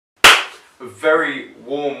A very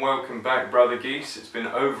warm welcome back, brother Geese. It's been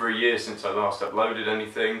over a year since I last uploaded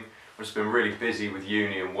anything. I've just been really busy with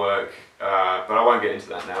uni and work, but I won't get into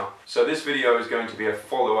that now. So this video is going to be a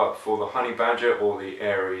follow-up for the Honey Badger, or the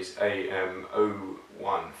Aries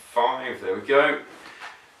AM015, there we go.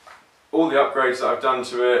 All the upgrades that I've done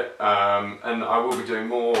to it, and I will be doing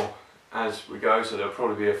more as we go, so there'll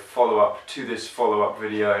probably be a follow-up to this follow-up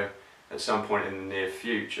video at some point in the near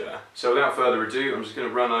future. So without further ado, I'm just going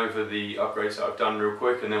to run over the upgrades that I've done real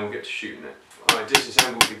quick and then we'll get to shooting it. I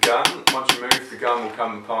disassembled the gun. Once removed, the gun will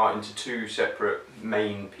come apart into two separate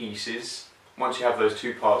main pieces. Once you have those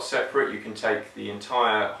two parts separate, you can take the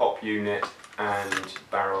entire hop unit and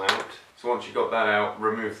barrel out. So once you've got that out,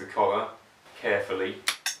 remove the collar carefully.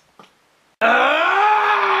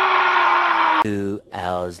 2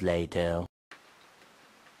 hours later.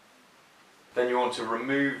 Then you want to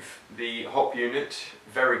remove the hop unit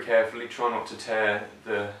very carefully, try not to tear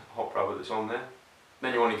the hop rubber that's on there.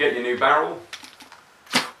 Then you want to get your new barrel.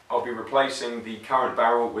 I'll be replacing the current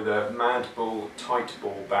barrel with a Mad Bull tight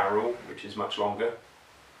ball barrel, which is much longer,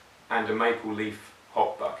 and a maple leaf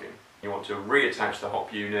hop bucking. You want to reattach the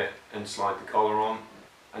hop unit and slide the collar on,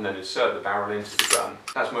 and then insert the barrel into the gun.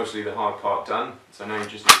 That's mostly the hard part done, so now you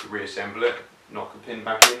just need to reassemble it, knock the pin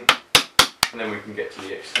back in, and then we can get to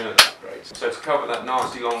the external upgrades. So to cover that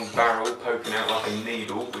nasty long barrel poking out like a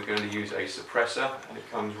needle, we're going to use a suppressor, and it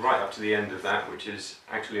comes right up to the end of that, which is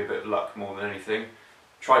actually a bit of luck more than anything.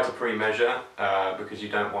 Try to pre-measure because you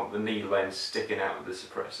don't want the needle end sticking out of the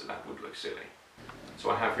suppressor, that would look silly.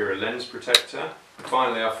 So I have here a lens protector.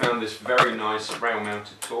 Finally, I found this very nice rail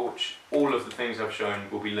mounted torch. All of the things I've shown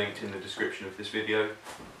will be linked in the description of this video.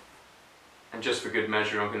 And just for good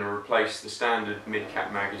measure, I'm going to replace the standard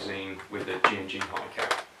mid-cap magazine with a G&G high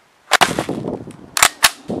cap.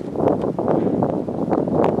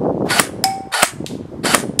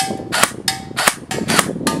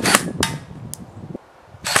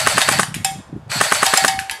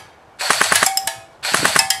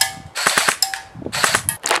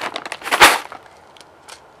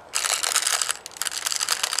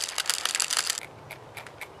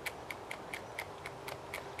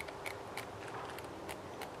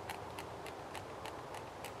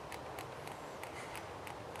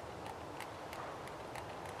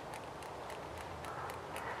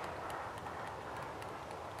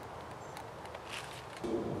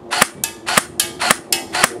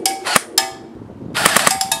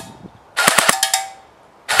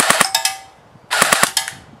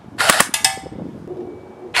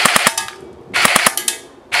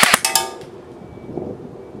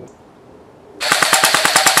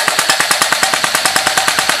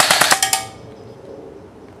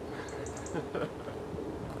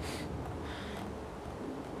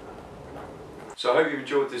 So I hope you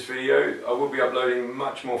enjoyed this video. I will be uploading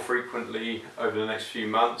much more frequently over the next few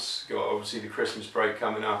months. Got obviously the Christmas break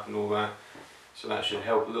coming up and all that, so that should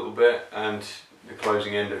help a little bit, and the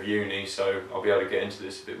closing end of uni, so I'll be able to get into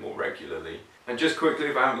this a bit more regularly. And just quickly,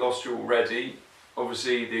 if I haven't lost you already,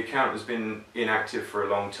 obviously the account has been inactive for a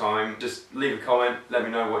long time. Just leave a comment, let me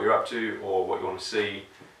know what you're up to or what you want to see,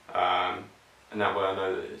 and that way I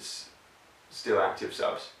know that it's still active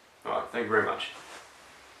subs. Alright, thank you very much.